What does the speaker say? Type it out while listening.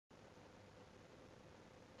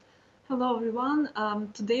Hello everyone.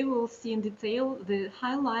 Today we will see in detail the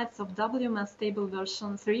highlights of WMS stable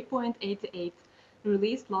version 3.88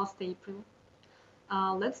 released last April.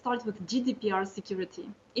 Let's start with GDPR security.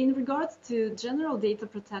 In regards to general data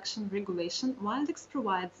protection regulation, Wildix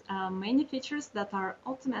provides many features that are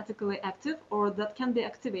automatically active or that can be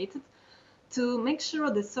activated to make sure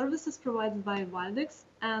the services provided by Wildix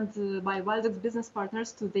and by Wildix business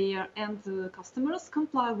partners to their end customers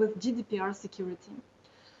comply with GDPR security.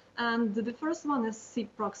 And the first one is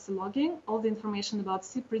SIP proxy logging. All the information about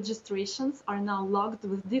SIP registrations are now logged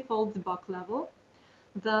with default debug level.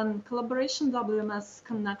 Then collaboration WMS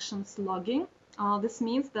connections logging. This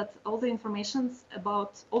means that all the information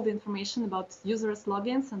about users'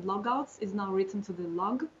 logins and logouts is now written to the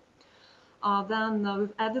log. Then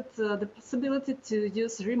we've added the possibility to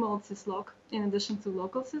use remote syslog in addition to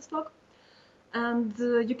local syslog. And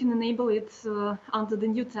you can enable it under the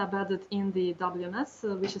new tab added in the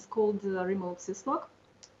WMS, which is called Remote Syslog.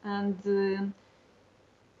 And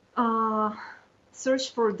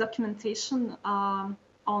search for documentation on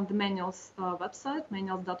the manuals website,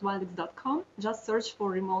 manuals.wildix.com. Just search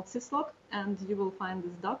for Remote Syslog and you will find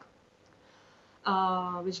this doc,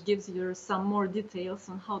 which gives you some more details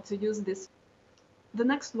on how to use this. The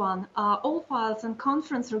next one, all files and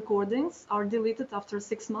conference recordings are deleted after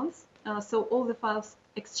 6 months. So all the files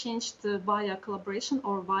exchanged via collaboration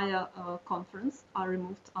or via conference are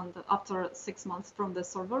removed after 6 months from the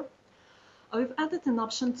server. We've added an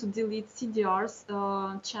option to delete CDRs,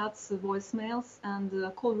 chats, voicemails, and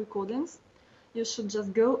call recordings. You should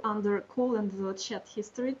just go under call and chat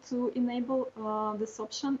history to enable this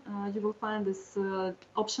option. You will find this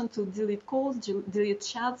option to delete calls, delete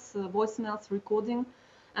chats, voicemails, recording,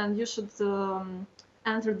 and you should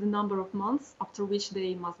enter the number of months after which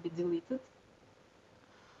they must be deleted.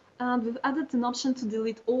 And we've added an option to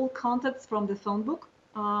delete all contacts from the phone book.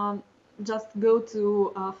 Just go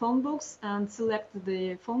to phone books and select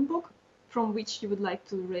the phone book from which you would like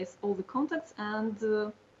to erase all the contacts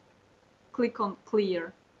and click on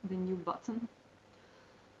clear, the new button.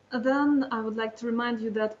 Then I would like to remind you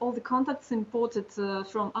that all the contacts imported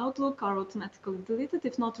from Outlook are automatically deleted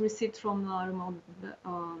if not received from the remote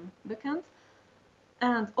backend.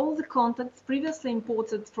 And all the contacts previously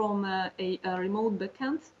imported from a remote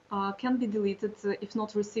backend can be deleted if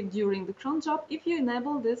not received during the cron job. If you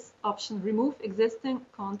enable this option, remove existing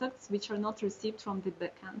contacts which are not received from the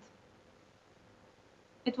backend.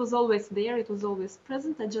 It was always there, it was always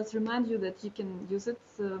present. I just remind you that you can use it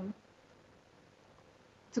to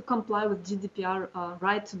comply with GDPR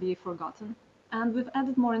right to be forgotten. And we've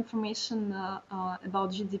added more information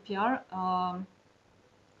about GDPR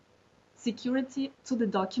security to the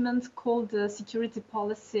document called Security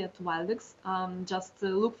Policy at Wildix. Just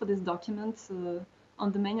look for this document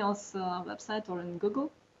on the manuals website or in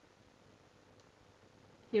Google.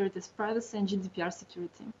 Here it is, Privacy and GDPR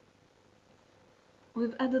Security.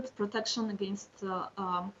 We've added protection against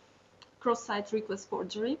cross-site request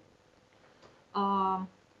forgery. And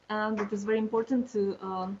it is very important to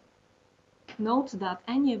note that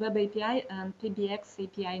any web API and PBX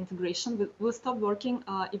API integration will stop working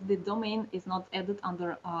if the domain is not added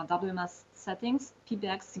under WMS settings,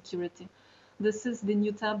 PBX security. This is the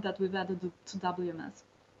new tab that we've added to WMS.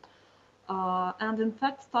 And in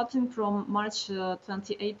fact, starting from March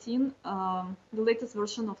 2018, the latest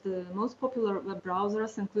version of the most popular web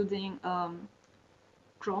browsers, including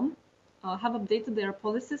Chrome, have updated their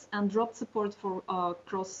policies and dropped support for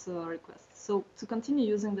cross requests. So to continue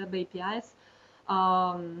using web APIs,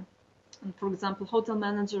 for example, Hotel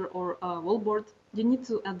Manager or Wallboard, you need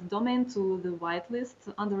to add the domain to the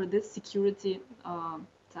whitelist under this security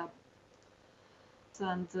tab.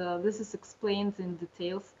 And this is explained in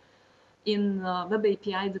details in web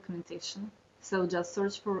API documentation. So just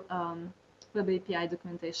search for web API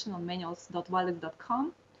documentation on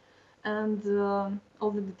manuals.wildix.com, and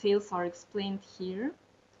all the details are explained here.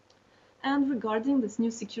 And regarding this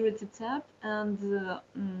new security tab and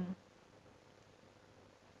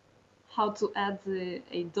how to add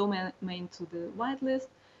a domain to the whitelist,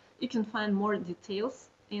 you can find more details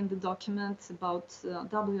in the document about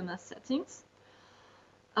WMS settings.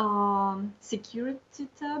 Security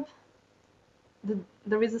tab.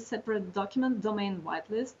 There is a separate document, domain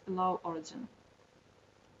whitelist, allow origin.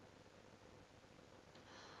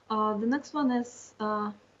 The next one is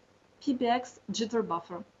PBX Jitter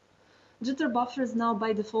Buffer. Jitter Buffer is now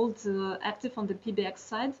by default active on the PBX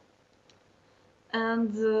side,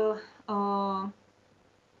 and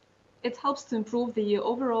it helps to improve the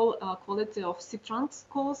overall quality of C-trunks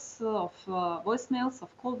calls, of voicemails,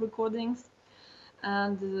 of call recordings,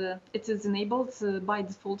 and it is enabled by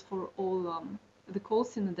default for all the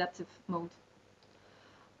calls in adaptive mode.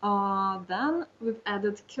 Then we've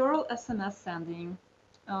added curl SMS sending.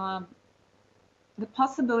 The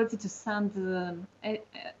possibility to send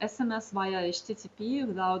SMS via HTTP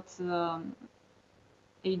without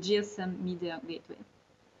a GSM media gateway.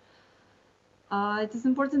 It is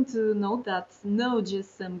important to note that no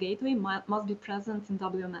GSM gateway must be present in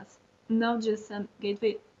WMS. No GSM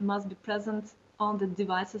gateway must be present on the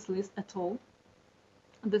devices list at all.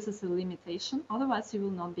 This is a limitation, otherwise you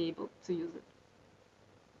will not be able to use it.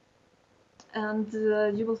 And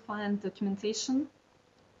you will find documentation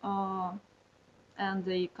and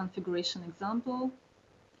a configuration example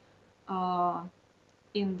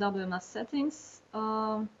in WMS settings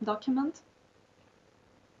document.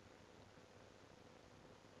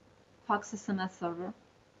 Fax SMS server.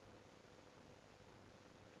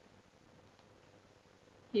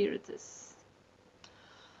 Here it is.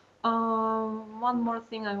 One more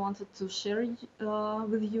thing I wanted to share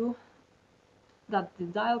with you, that the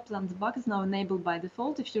dial plan debug is now enabled by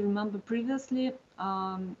default. If you remember previously,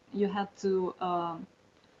 you had to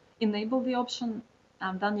enable the option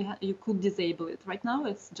and then you could disable it. Right now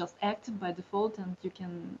it's just active by default and you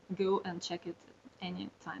can go and check it any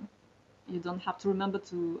time. You don't have to remember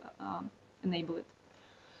to enable it.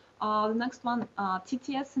 The next one,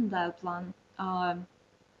 TTS in dial plan.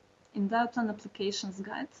 In dial plan applications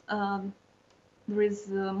guide, there is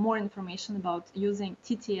more information about using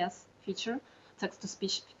TTS feature,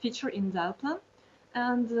 text-to-speech feature in dial plan.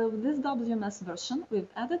 And with this WMS version, we've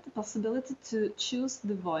added the possibility to choose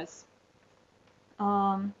the voice.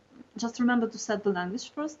 Just remember to set the language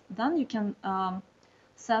first, then you can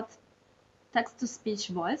set text-to-speech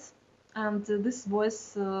voice, and this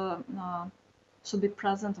voice should be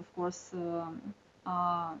present, of course,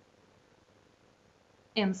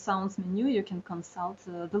 in sounds menu. You can consult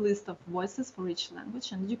the list of voices for each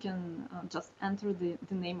language, and you can just enter the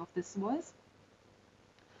name of this voice.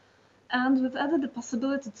 And we've added the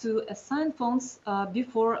possibility to assign phones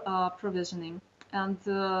before provisioning. And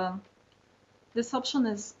this option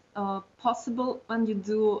is possible when you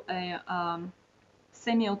do a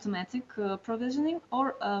semi-automatic provisioning,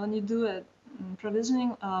 or when you do a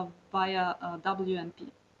provisioning via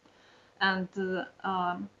WMP. And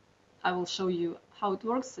I will show you how it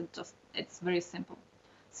works. It's very simple.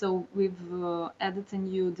 So we've added a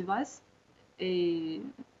new device, a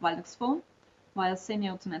Wildix phone, via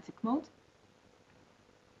semi-automatic mode.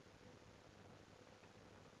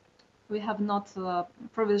 We have not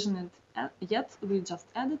provisioned it yet, we just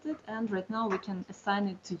added it, and right now we can assign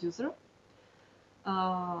it to user,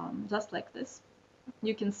 just like this.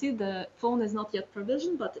 You can see the phone is not yet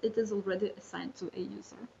provisioned, but it is already assigned to a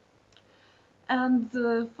user. And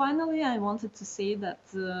finally, I wanted to say that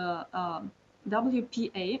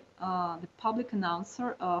WPA, the public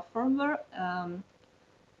announcer firmware,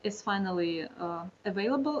 is finally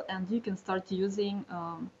available, and you can start using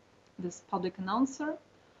this public announcer.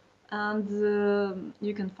 And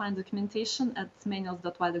you can find documentation at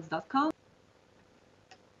manuals.wildix.com.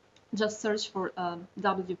 Just search for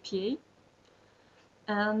WPA.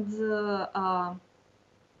 And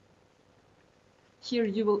here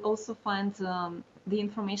you will also find the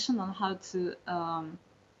information on how to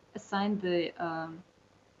assign the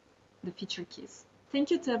feature keys.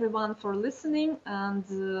 Thank you to everyone for listening, and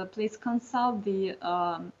please consult the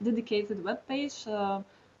dedicated webpage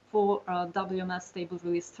for WMS stable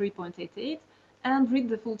release 3.88 and read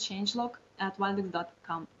the full changelog at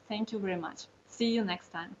wildix.com. Thank you very much. See you next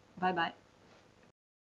time. Bye-bye.